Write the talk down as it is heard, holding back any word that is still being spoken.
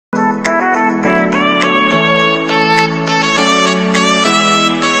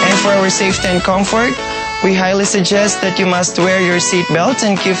safety and comfort, we highly suggest that you must wear your seatbelt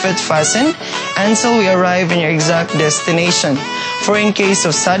and keep it fastened until we arrive in your exact destination, for in case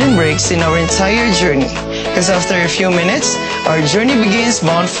of sudden breaks in our entire journey. Because after a few minutes, our journey begins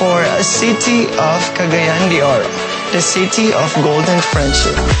bound for a city of Cagayan de Oro, the city of golden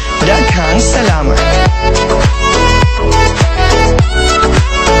friendship. Daghang salamat!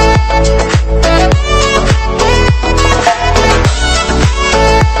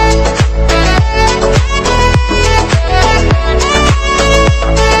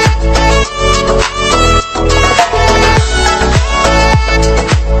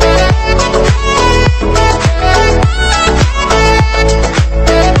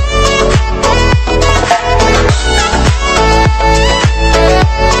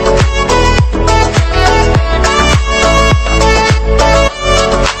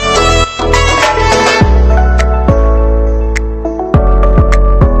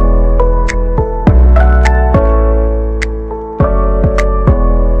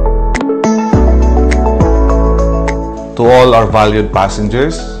 To all our valued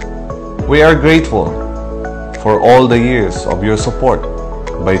passengers, we are grateful for all the years of your support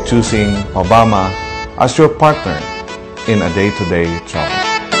by choosing Pabama as your partner in a day-to-day travel.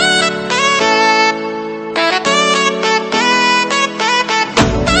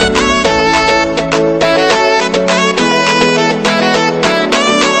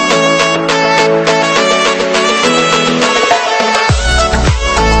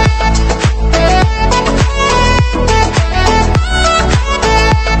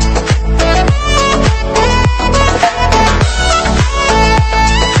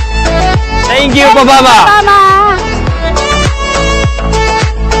 Thank you, Pabama!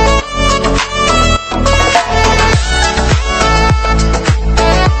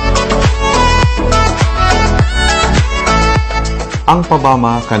 Ang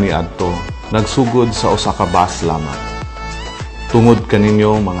Pabama kaniadto nagsugod sa usa ka bus lamang. Tungod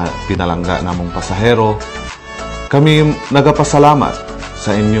kaninyo mga pinalangga namong pasahero, kami nagapasalamat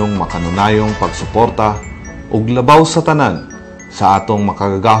sa inyong makanunayong pagsuporta ug labaw sa tanan sa atong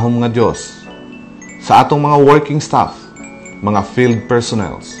makagagahom nga Dios, sa atong mga working staff, mga field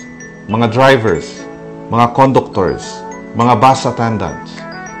personnels, mga drivers, mga conductors, mga bus attendants,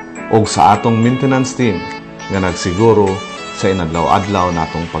 ug sa atong maintenance team nga nagsiguro sa inadlaw-adlaw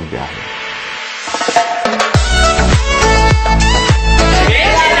natong pagbiyahe.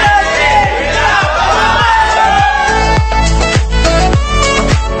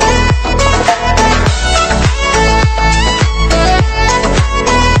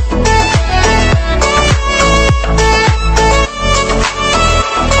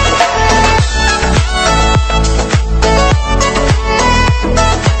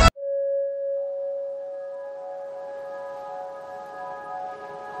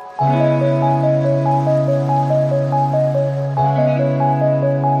 Thank you.